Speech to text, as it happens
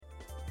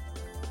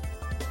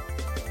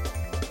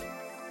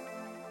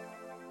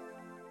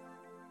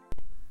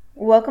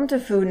Welcome to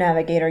Food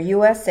Navigator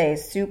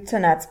USA's Soup to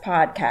Nuts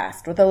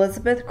podcast with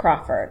Elizabeth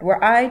Crawford,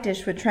 where I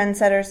dish with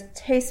trendsetters,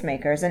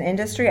 tastemakers, and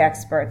industry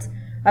experts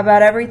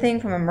about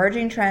everything from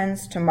emerging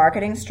trends to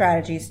marketing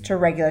strategies to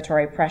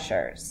regulatory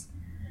pressures.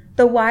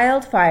 The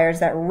wildfires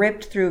that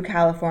ripped through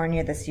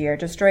California this year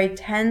destroyed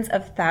tens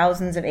of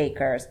thousands of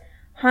acres,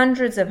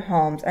 hundreds of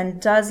homes, and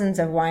dozens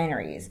of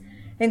wineries,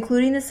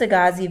 including the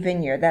Sagazzi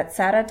Vineyard that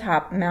sat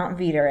atop Mount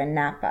Veeder in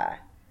Napa.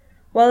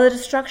 While the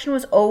destruction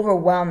was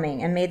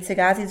overwhelming and made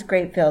Sagazzi's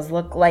grape fields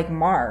look like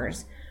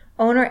Mars,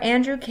 owner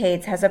Andrew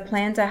Cates has a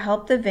plan to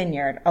help the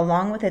vineyard,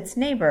 along with its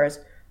neighbors,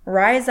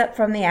 rise up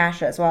from the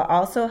ashes while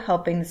also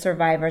helping the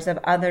survivors of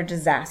other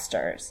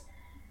disasters.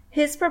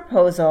 His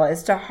proposal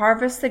is to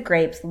harvest the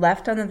grapes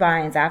left on the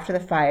vines after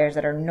the fires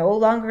that are no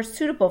longer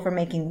suitable for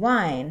making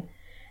wine,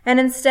 and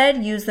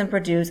instead use them to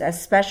produce a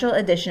special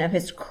edition of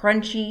his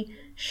crunchy,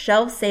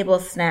 shelf-stable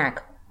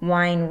snack,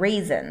 wine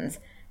raisins,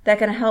 that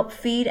can help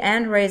feed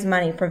and raise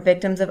money for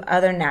victims of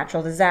other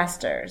natural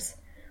disasters.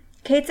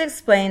 Cates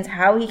explains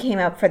how he came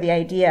up for the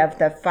idea of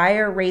the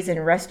Fire Raisin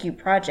Rescue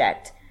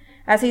Project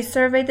as he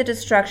surveyed the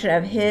destruction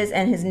of his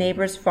and his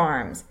neighbors'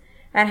 farms,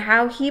 and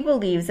how he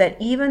believes that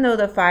even though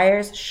the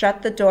fires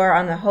shut the door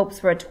on the hopes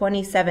for a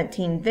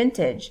 2017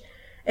 vintage,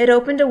 it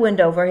opened a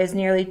window for his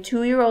nearly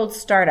 2-year-old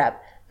startup,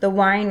 the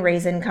Wine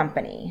Raisin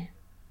Company.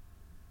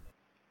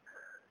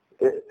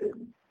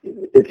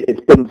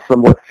 It's been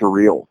somewhat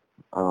surreal.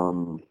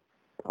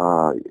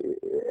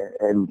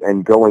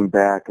 And going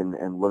back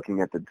and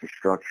looking at the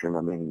destruction,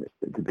 I mean,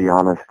 to be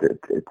honest,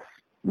 it's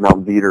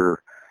Mount Veeder,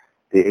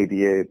 the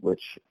AVA,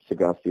 which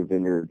Sagazzi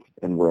Vineyard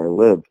and where I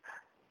live,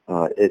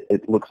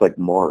 it looks like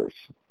Mars.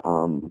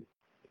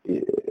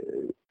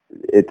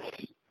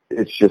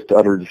 It's just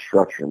utter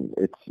destruction.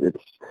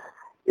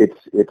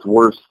 It's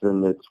worse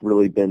than it's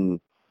really been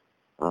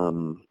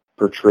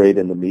portrayed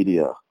in the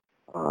media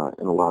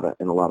in a lot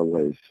of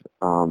ways.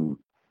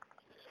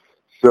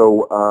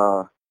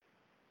 So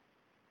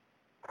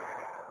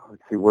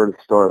let's see where to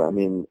start. I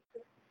mean,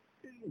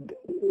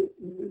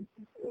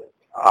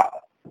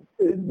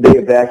 they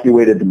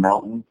evacuated the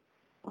mountain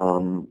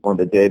on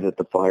the day that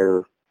the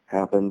fire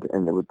happened,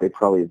 and they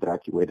probably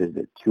evacuated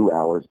it 2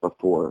 hours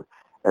before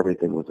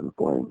everything was in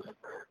flames.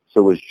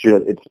 So it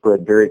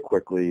spread very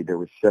quickly. There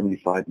was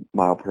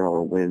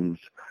 75-mile-per-hour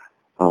winds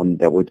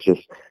that was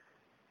just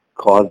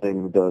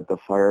causing the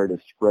fire to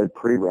spread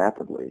pretty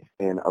rapidly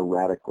and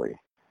erratically.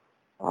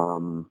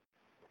 And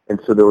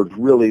so there was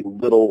really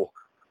little.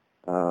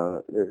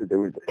 There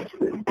was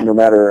no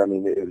matter. I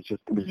mean, it was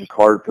just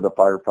hard for the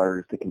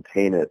firefighters to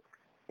contain it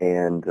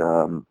and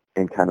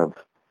kind of,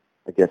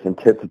 I guess,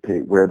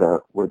 anticipate where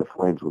the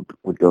flames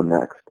would go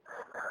next.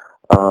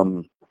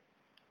 So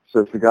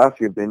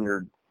Sagazzi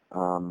Vineyard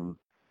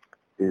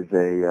is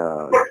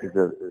a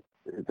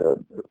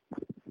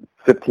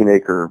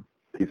 15-acre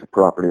piece of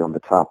property on the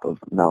top of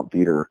Mount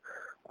Veeder.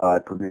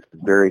 It produces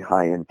very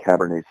high-end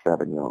Cabernet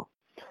Sauvignon.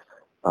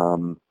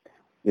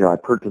 I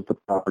purchased the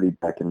property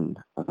back in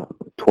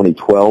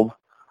 2012,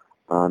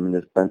 and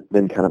it's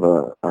been kind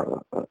of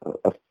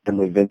a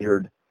family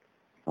vineyard,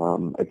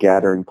 a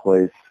gathering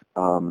place,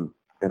 and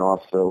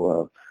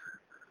also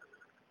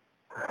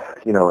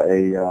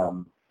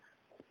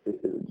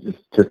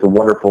just a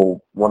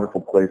wonderful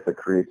place that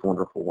creates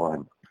wonderful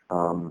wine.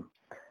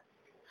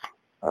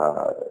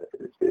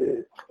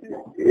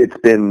 It's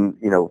been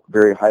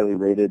very highly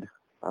rated.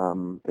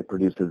 It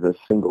produces a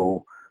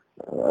single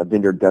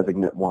vineyard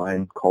designate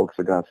wine called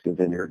Sagazzi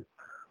Vineyard.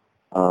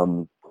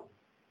 And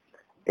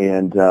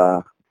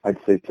I'd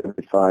say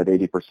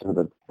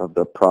 75-80% of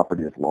the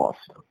property is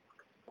lost.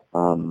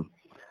 The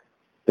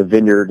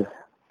vineyard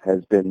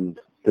has been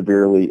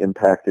severely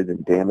impacted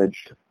and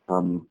damaged.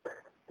 The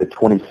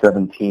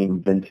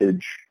 2017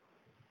 vintage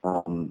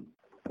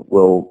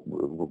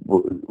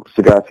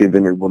Sagazzi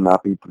Vineyard will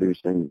not be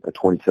producing a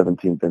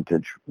 2017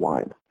 vintage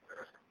wine.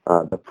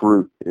 The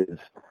fruit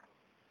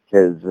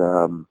has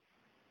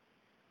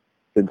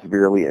been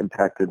severely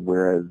impacted,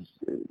 whereas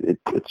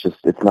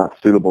it's not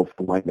suitable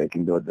for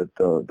winemaking.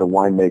 The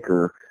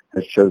winemaker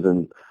has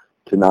chosen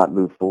to not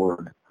move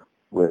forward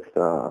with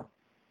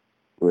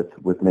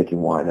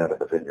making wine out of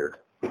the vineyard.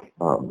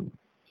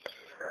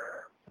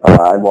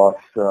 I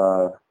lost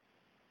the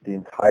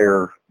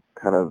entire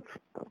kind of,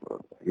 I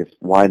guess,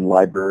 wine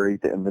library,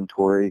 the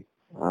inventory,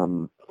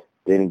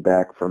 dating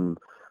back from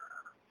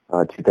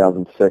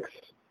 2006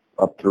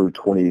 up through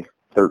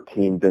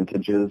 2013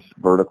 vintages,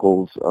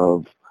 verticals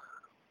of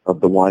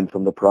the wine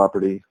from the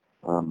property.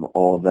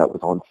 All of that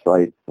was on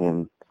site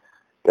and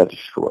got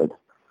destroyed.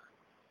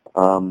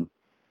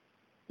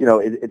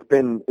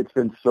 It's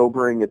been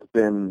sobering. It's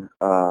been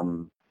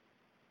kind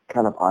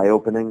of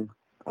eye-opening.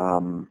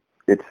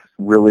 It's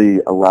really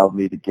allowed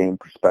me to gain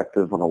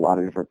perspective on a lot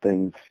of different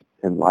things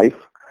in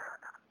life.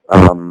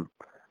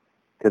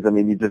 Because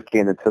you just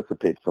can't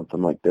anticipate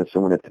something like this,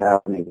 and when it's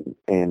happening,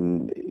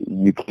 and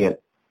you can't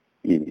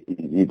do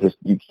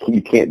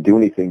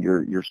anything.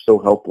 You're so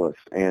helpless,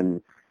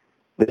 and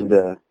then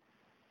to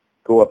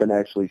go up and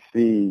actually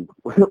see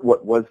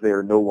what was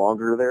there no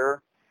longer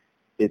there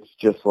it's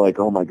just like,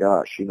 oh my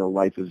gosh,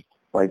 life is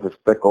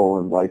fickle,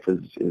 and life is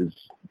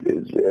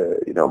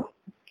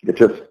it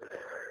just,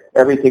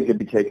 everything can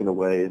be taken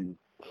away, and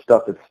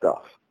stuff is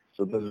stuff.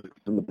 So those are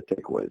some of the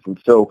takeaways. And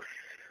so,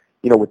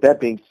 with that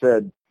being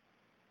said,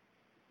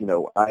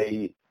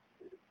 I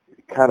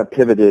kind of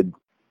pivoted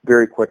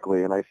very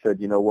quickly, and I said,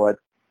 you know what,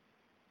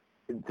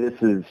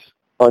 this is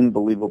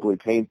unbelievably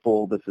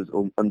painful. This is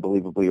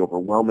unbelievably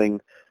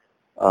overwhelming.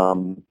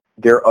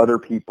 There are other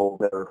people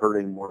that are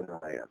hurting more than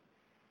I am,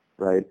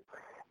 right?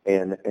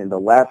 And the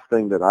last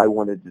thing that I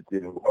wanted to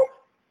do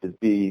is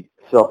be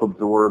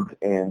self-absorbed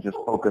and just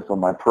focus on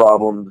my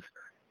problems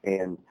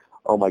and,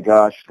 oh my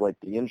gosh, like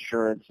the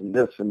insurance and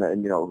this and that,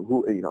 and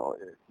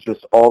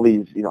just all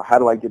these, how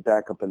do I get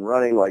back up and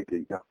running? Like,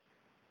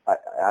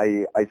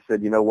 I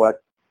said, you know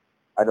what,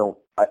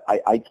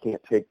 I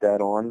can't take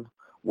that on.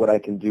 What I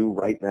can do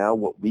right now,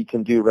 what we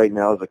can do right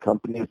now as a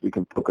company, is we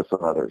can focus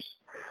on others.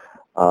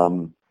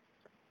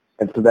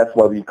 And so that's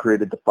why we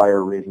created the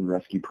Fire Raisin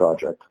Rescue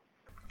Project.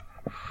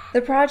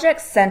 The project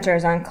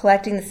centers on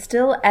collecting the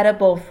still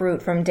edible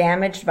fruit from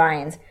damaged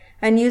vines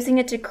and using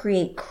it to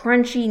create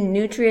crunchy,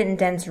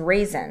 nutrient-dense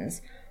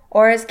raisins,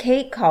 or as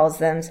Kate calls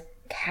them,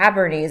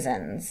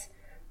 Cabernazins.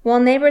 While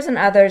neighbors and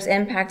others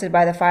impacted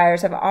by the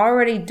fires have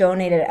already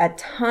donated a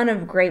ton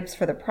of grapes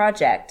for the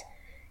project,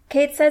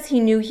 Kate says he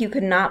knew he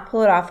could not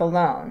pull it off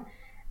alone,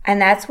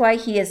 and that's why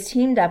he has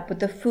teamed up with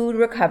the Food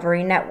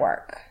Recovery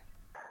Network.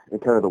 In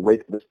kind of the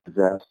wake of this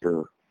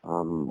disaster,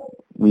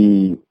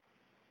 we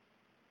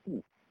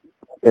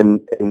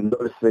and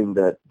noticing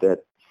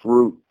that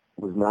fruit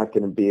was not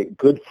going to be a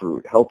good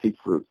fruit, healthy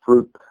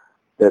fruit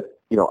that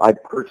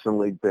I've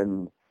personally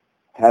been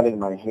having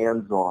my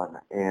hands on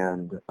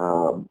and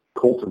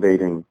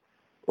cultivating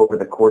over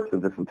the course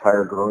of this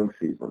entire growing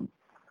season,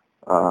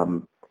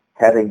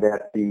 having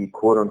that be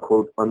quote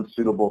unquote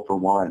unsuitable for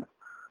wine.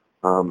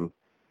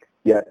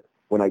 Yet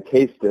when I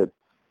taste it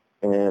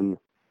and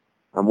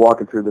I'm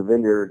walking through the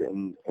vineyard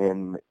and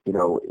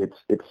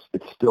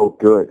it's still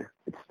good.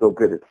 It's still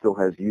good. It still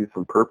has use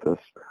and purpose.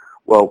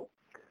 Well,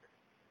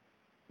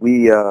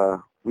 we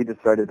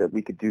decided that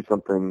we could do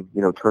something,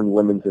 turn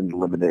lemons into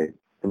lemonade.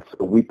 And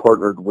so we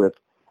partnered with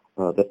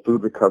the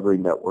Food Recovery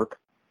Network,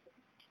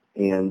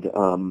 and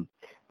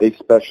they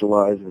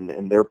specialize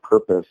and their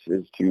purpose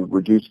is to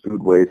reduce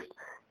food waste.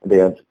 And they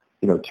have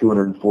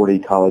 240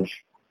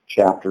 college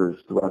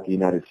chapters throughout the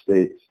United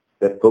States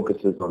that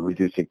focuses on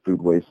reducing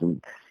food waste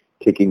and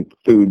taking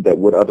food that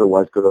would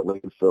otherwise go to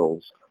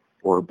landfills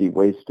or be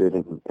wasted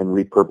and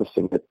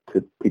repurposing it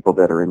to people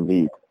that are in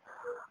need.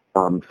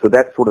 So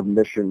that sort of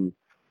mission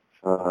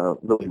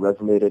really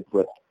resonated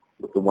with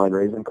the Wine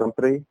Raisin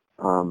Company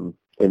and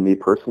me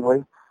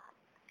personally,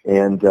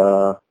 and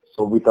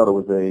so we thought it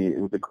was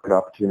a great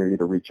opportunity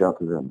to reach out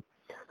to them.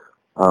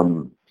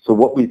 So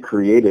what we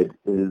created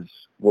is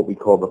what we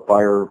call the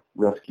Fire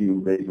Rescue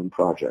Raisin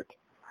Project,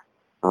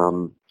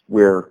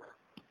 where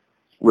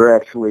we're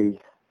actually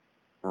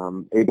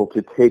able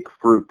to take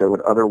fruit that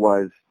would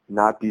otherwise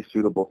not be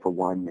suitable for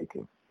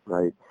winemaking,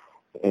 right?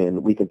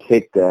 And we can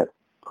take that,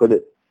 put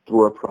it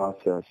through a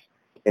process,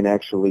 and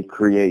actually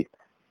create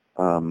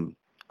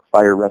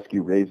fire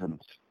rescue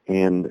raisins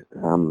and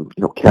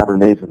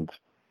Cabernazins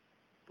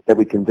that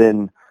we can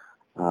then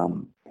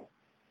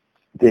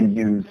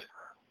use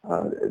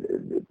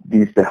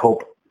these to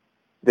help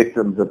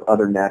victims of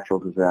other natural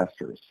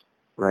disasters,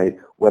 right?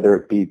 Whether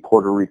it be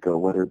Puerto Rico,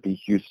 whether it be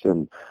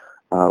Houston,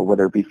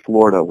 whether it be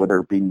Florida, whether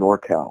it be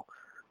NorCal.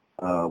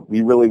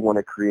 We really want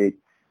to create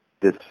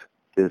this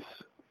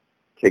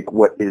take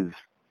what is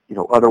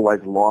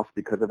otherwise lost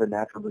because of a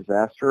natural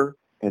disaster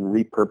and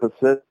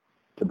repurpose it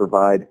to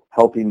provide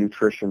healthy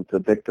nutrition to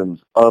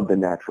victims of the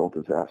natural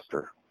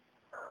disaster.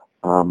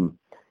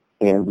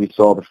 And we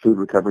saw the Food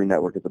Recovery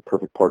Network as a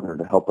perfect partner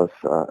to help us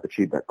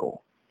achieve that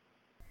goal.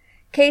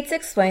 Cates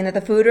explained that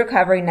the Food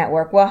Recovery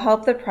Network will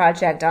help the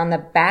project on the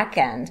back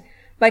end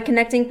by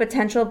connecting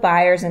potential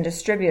buyers and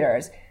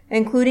distributors,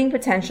 including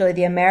potentially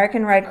the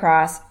American Red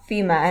Cross,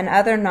 FEMA, and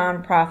other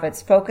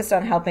nonprofits focused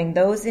on helping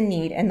those in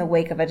need in the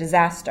wake of a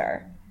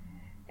disaster.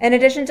 In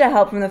addition to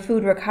help from the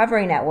Food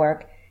Recovery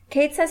Network,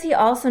 Kate says he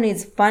also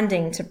needs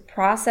funding to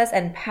process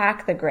and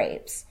pack the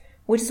grapes,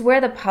 which is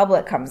where the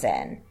public comes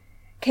in.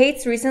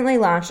 Cates recently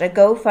launched a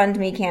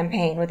GoFundMe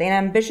campaign with an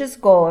ambitious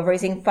goal of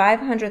raising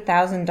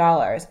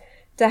 $500,000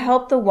 to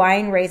help the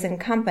Wine Raisin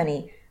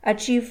Company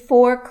achieve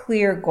 4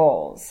 clear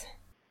goals.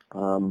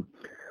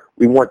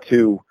 We want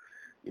to,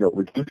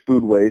 reduce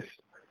food waste.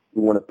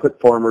 We want to put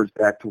farmers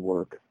back to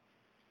work.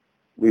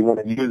 We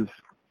want to use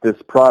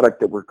this product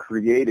that we're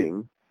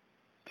creating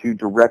to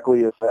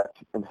directly affect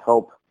and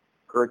help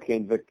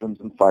hurricane victims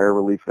and fire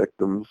relief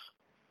victims,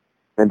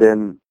 and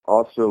then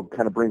also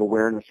kind of bring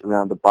awareness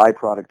around the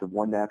byproduct of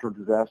one natural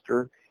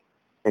disaster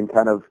and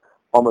kind of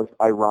almost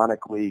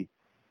ironically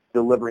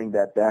delivering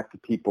that back to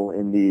people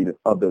in need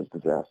of those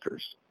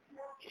disasters.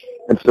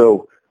 And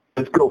so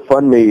this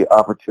GoFundMe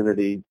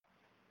opportunity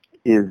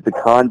is the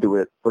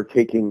conduit for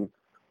taking,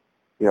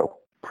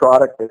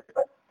 product that's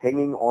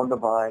hanging on the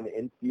vine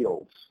in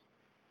fields,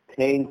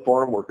 paying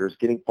farm workers,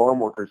 getting farm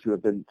workers who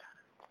have been,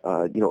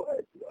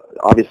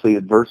 obviously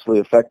adversely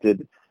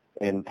affected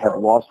and have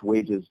lost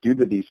wages due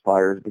to these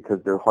fires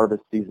because their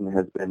harvest season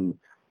has been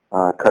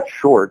cut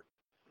short,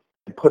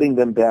 and putting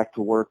them back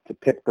to work to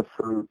pick the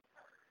fruit.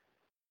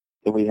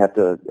 And we have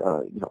to,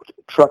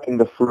 trucking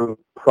the fruit,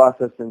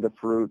 processing the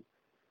fruit,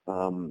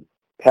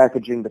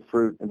 packaging the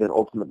fruit, and then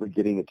ultimately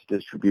getting it to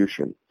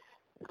distribution.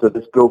 So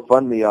this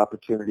GoFundMe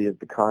opportunity is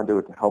the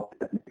conduit to help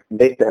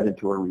make that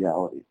into a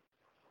reality.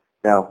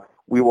 Now,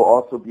 we will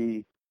also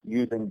be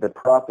using the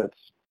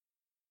profits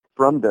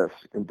from this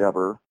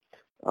endeavor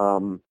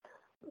to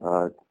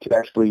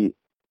actually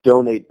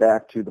donate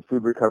back to the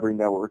Food Recovery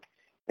Network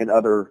and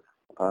other,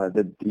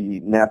 the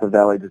Napa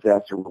Valley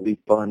Disaster Relief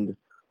Fund,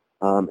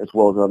 as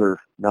well as other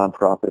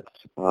nonprofits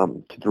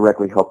to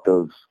directly help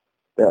those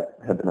that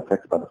have been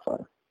affected by the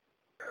fire.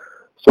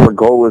 So our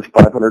goal is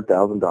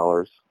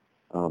 $500,000,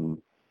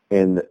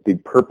 and the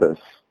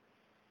purpose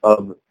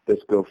of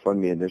this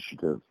GoFundMe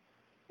initiative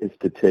is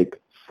to take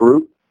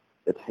fruit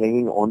that's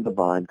hanging on the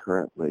vine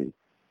currently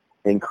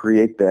and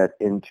create that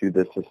into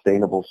the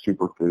sustainable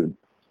superfood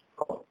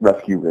called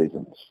Rescue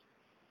Raisins.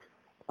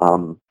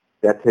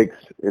 That takes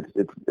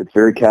it's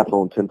very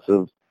capital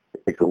intensive.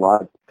 It takes a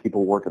lot of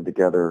people working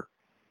together,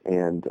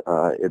 and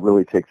it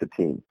really takes a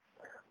team.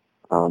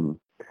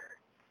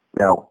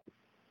 Now,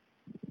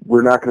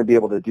 we're not going to be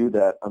able to do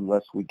that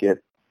unless we get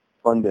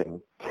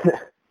funding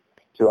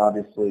to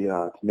obviously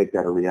to make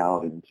that a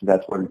reality. So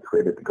that's why we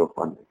created the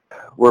GoFundMe.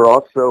 We're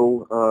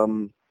also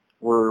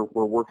we're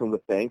working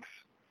with banks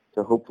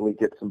to hopefully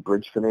get some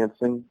bridge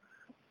financing,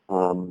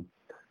 and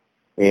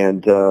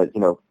kind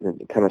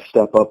of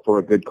step up for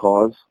a good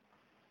cause.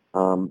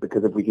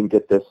 Because if we can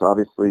get this,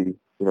 obviously,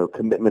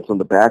 commitments on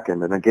the back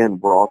end, and again,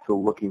 we're also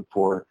looking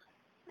for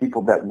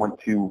people that want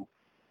to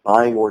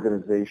buying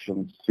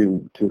organizations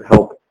to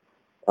help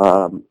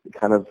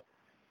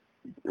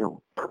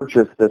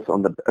purchase this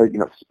on the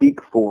speak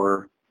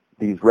for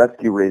these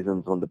rescue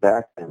raisins on the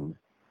back end,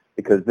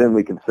 because then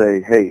we can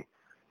say, hey,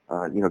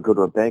 go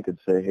to a bank and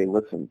say, hey,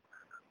 listen,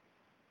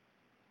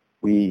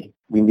 we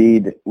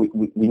need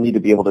to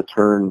be able to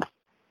turn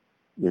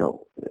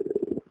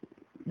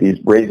these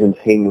raisins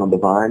hanging on the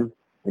vine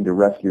into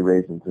rescue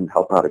raisins and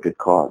help out a good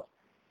cause.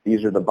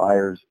 These are the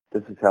buyers.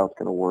 This is how it's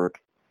going to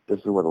work. This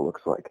is what it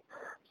looks like.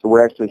 So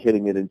we're actually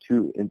hitting it in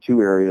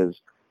two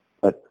areas,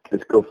 but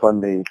this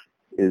GoFundMe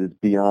is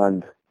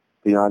beyond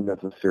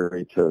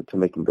necessary to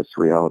making this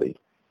a reality.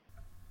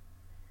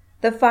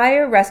 The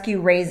Fire Rescue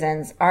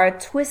Raisins are a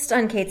twist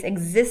on Kate's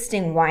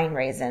existing wine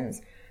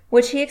raisins,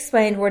 which he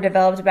explained were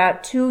developed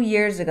about 2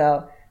 years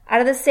ago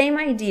out of the same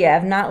idea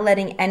of not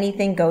letting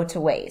anything go to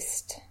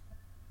waste.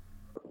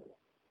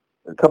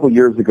 A couple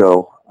years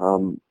ago,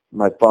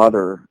 my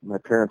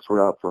parents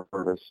were out for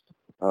harvest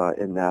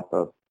in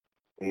Napa,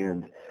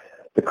 and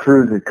the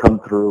crews had come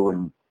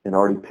through and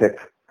already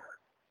picked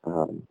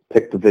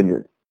the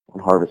vineyard on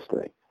harvest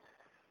day.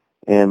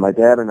 And my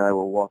dad and I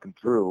were walking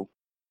through,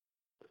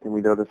 and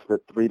we noticed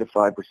that 3 to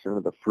 5%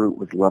 of the fruit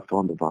was left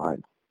on the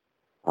vine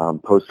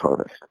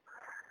post-harvest.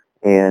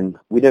 And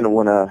we didn't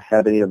want to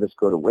have any of this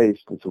go to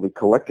waste, and so we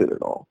collected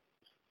it all.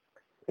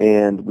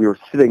 And we were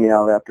sitting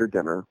out after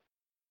dinner,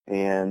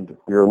 and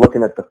we were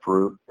looking at the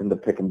fruit in the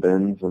pick and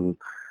bins, and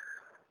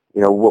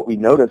what we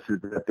noticed is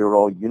that they were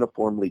all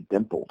uniformly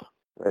dimpled,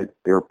 right?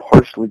 They were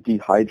partially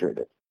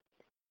dehydrated.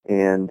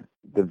 And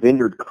the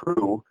vineyard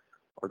crew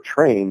are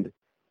trained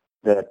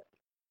that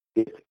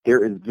if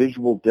there is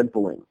visual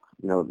dimpling,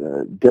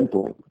 the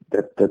dimpling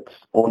that's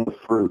on the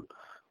fruit,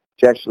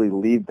 to actually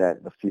leave that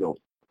in the field,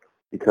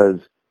 because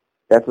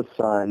that's a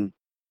sign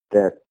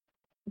that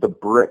the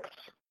bricks,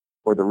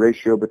 or the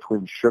ratio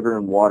between sugar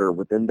and water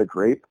within the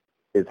grape,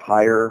 is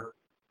higher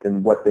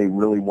than what they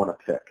really want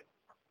to pick,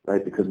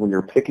 right? Because when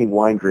you're picking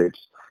wine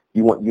grapes,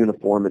 you want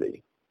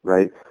uniformity,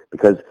 right?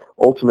 Because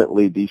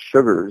ultimately these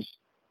sugars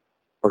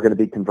are going to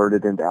be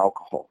converted into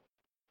alcohol,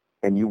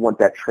 and you want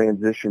that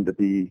transition to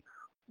be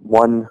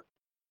one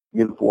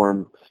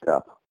uniform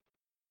step.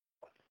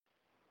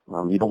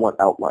 You don't want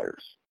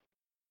outliers.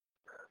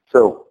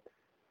 So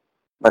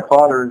my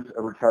father's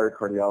a retired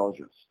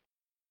cardiologist,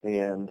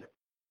 and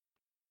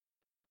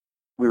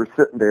we were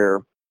sitting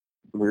there,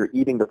 we were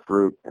eating the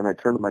fruit, and I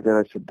turned to my dad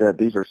and I said, Dad,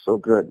 these are so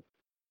good.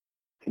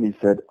 And he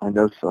said, I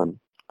know, son.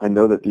 I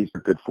know that these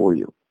are good for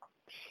you.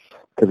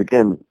 Because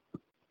again,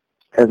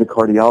 as a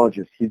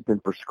cardiologist, he's been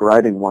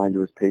prescribing wine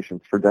to his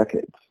patients for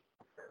decades,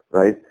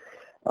 right?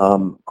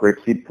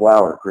 Grapeseed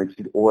flour,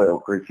 grapeseed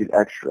oil, grapeseed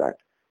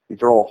extract.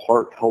 These are all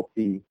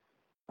heart-healthy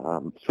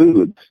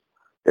foods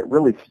that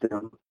really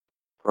stem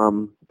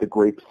from the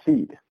grape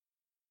seed.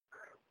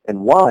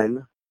 And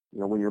wine,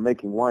 when you're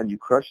making wine, you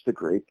crush the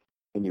grape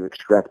and you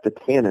extract the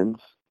tannins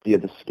via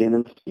the skin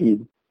and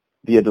seed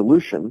via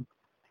dilution,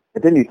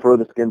 and then you throw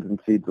the skins and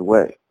seeds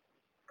away.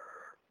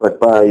 But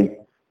by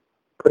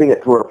putting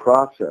it through our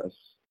process,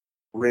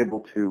 we're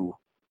able to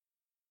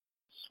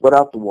sweat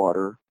out the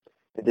water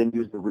and then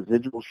use the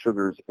residual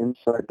sugars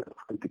inside the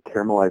fruit to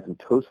caramelize and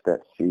toast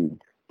that seed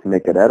to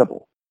make it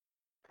edible.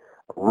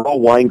 A raw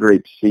wine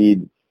grape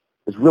seed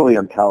is really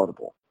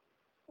unpalatable.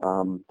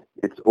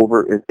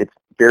 It's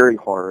very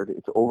hard.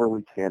 It's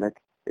overly tannic.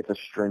 It's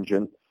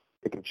astringent.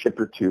 It can chip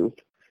your tooth,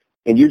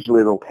 and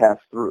usually it'll pass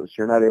through, so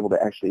you're not able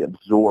to actually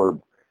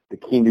absorb the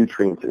key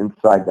nutrients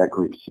inside that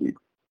grape seed.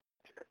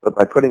 But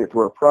by putting it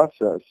through a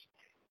process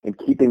and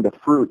keeping the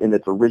fruit in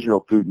its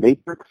original food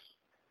matrix,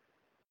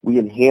 we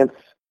enhance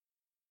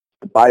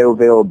the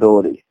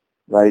bioavailability,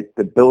 right?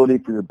 The ability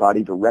for your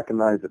body to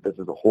recognize that this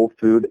is a whole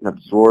food and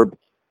absorb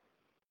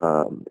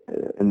and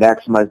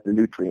maximize the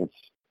nutrients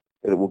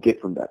that it will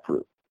get from that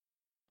fruit.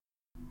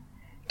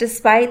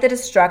 Despite the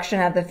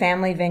destruction of the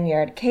family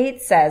vineyard,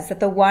 Kate says that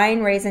the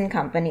Wine Raisin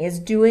Company is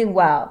doing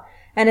well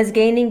and is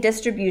gaining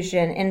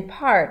distribution in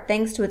part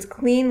thanks to its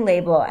clean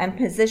label and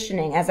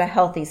positioning as a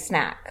healthy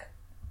snack.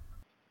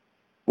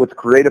 What's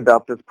great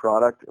about this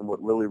product and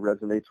what really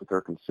resonates with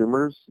our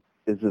consumers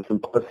is the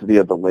simplicity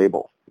of the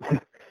label.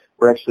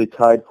 We're actually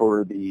tied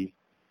for the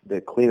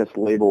cleanest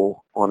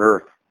label on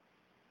earth.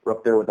 We're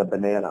up there with a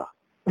banana.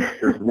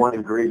 There's one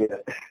ingredient.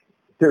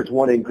 There's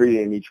one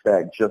ingredient in each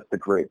bag, just the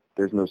grape.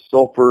 There's no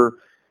sulfur.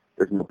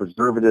 There's no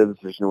preservatives.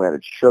 There's no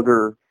added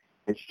sugar.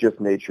 It's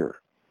just nature.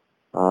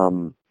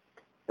 And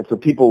so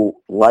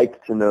people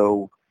like to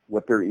know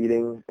what they're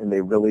eating, and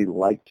they really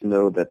like to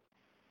know that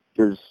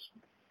there's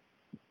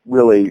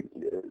really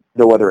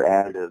no other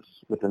additives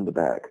within the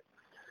bag.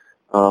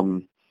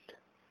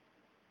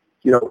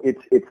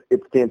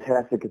 It's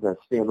fantastic as a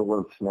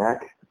standalone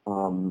snack.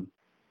 One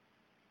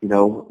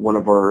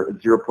of our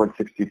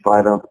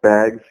 0.65 ounce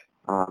bags,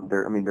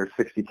 there's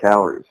 60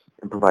 calories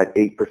and provide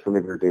 8%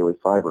 of your daily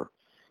fiber.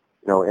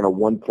 In a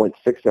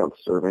 1.6 ounce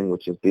serving,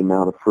 which is the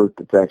amount of fruit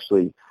that's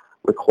actually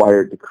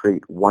required to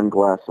create one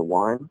glass of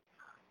wine,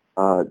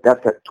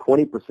 that's got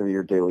 20% of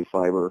your daily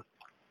fiber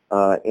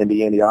and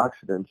the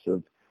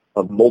antioxidants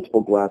of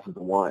multiple glasses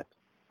of wine,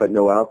 but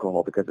no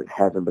alcohol because it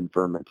hasn't been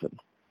fermented.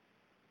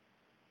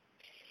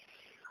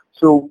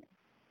 So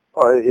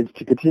it's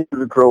to continue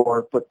to grow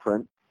our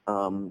footprint,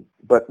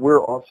 but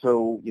we're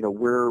also,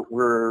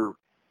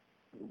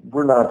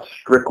 we're not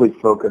strictly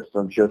focused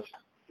on just,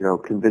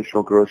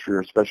 conventional grocery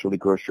or specialty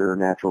grocery or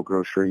natural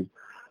grocery.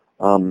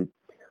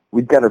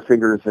 We've got our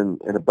fingers in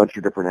a bunch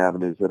of different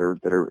avenues that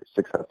are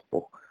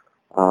successful.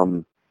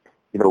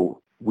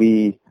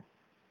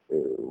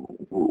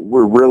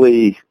 We're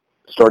really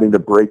starting to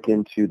break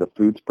into the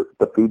food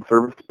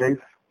service space,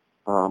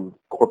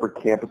 corporate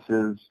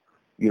campuses,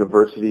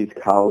 universities,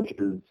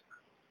 colleges,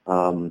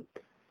 and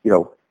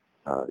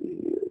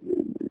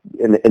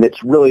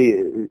it's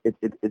really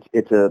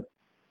it's a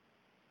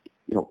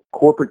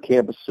corporate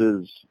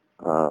campuses.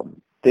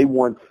 They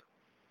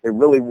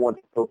really want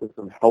to focus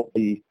on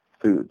healthy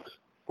foods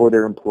for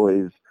their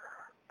employees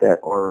that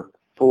are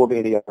full of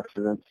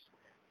antioxidants,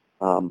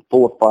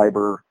 full of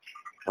fiber,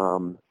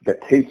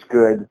 that taste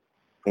good,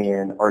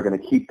 and are going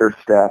to keep their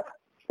staff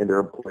and their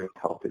employees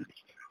healthy.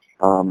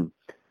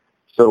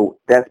 So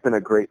that's been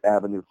a great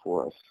avenue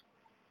for us.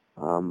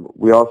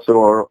 We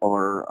also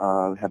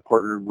have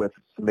partnered with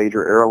some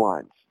major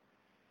airlines,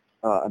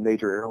 a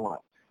major airline.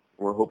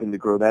 We're hoping to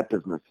grow that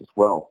business as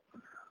well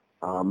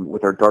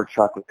with our dark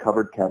chocolate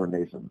covered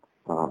Cabernet as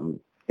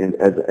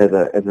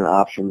an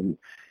option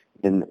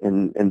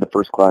in the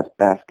first class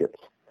baskets.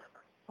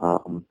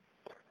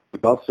 We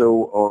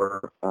also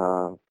are,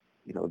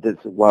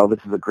 while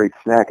this is a great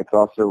snack, it's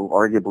also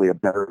arguably a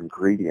better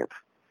ingredient.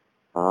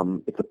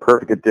 It's a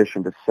perfect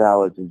addition to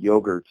salads and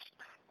yogurts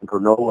and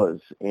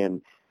granolas,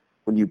 and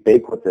when you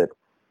bake with it,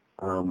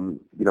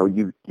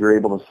 you're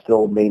able to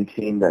still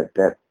maintain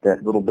that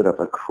little bit of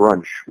a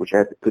crunch, which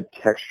adds good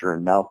texture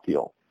and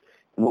mouthfeel.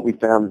 And what we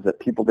found is that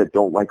people that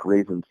don't like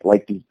raisins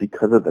like these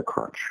because of the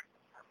crunch.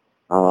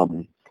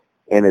 And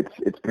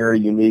it's very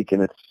unique,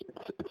 and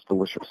it's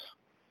delicious.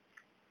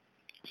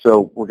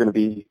 So we're going to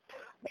be,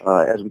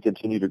 as we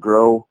continue to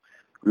grow,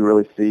 we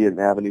really see an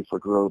avenue for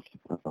growth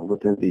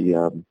within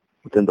the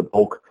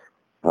bulk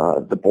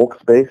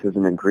space as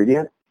an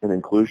ingredient, an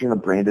inclusion, a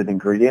branded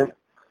ingredient.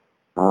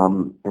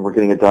 And we're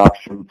getting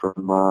adoption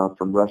from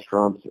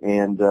restaurants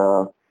and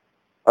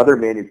other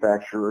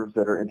manufacturers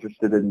that are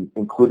interested in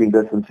including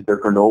this into their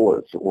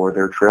granolas or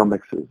their trail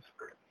mixes,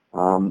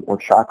 or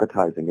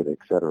chocolatizing it,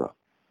 etc.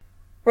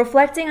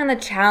 Reflecting on the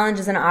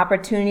challenges and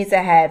opportunities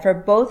ahead for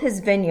both his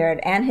vineyard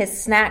and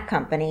his snack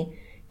company,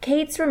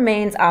 Cates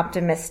remains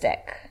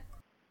optimistic.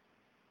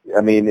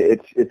 I mean,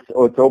 it's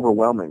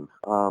overwhelming,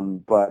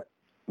 but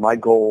my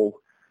goal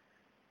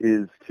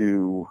is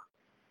to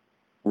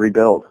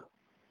rebuild.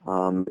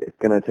 It's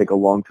going to take a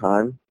long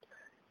time.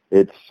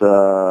 It's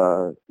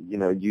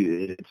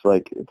it's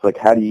like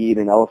how do you eat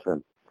an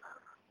elephant?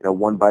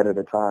 One bite at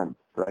a time,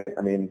 right?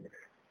 I mean,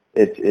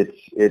 it's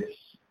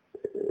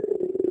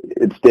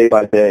day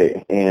by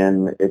day,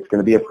 and it's going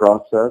to be a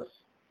process.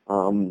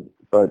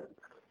 But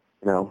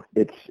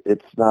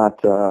it's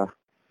not.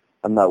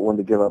 I'm not one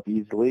to give up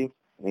easily,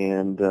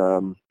 and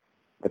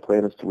my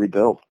plan is to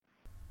rebuild.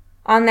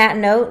 On that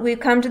note, we've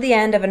come to the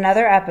end of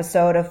another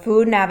episode of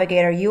Food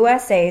Navigator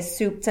USA's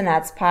Soup to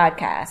Nuts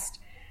podcast.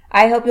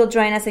 I hope you'll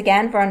join us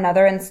again for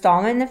another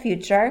installment in the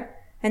future.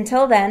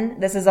 Until then,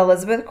 this is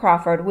Elizabeth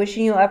Crawford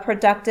wishing you a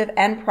productive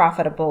and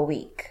profitable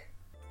week.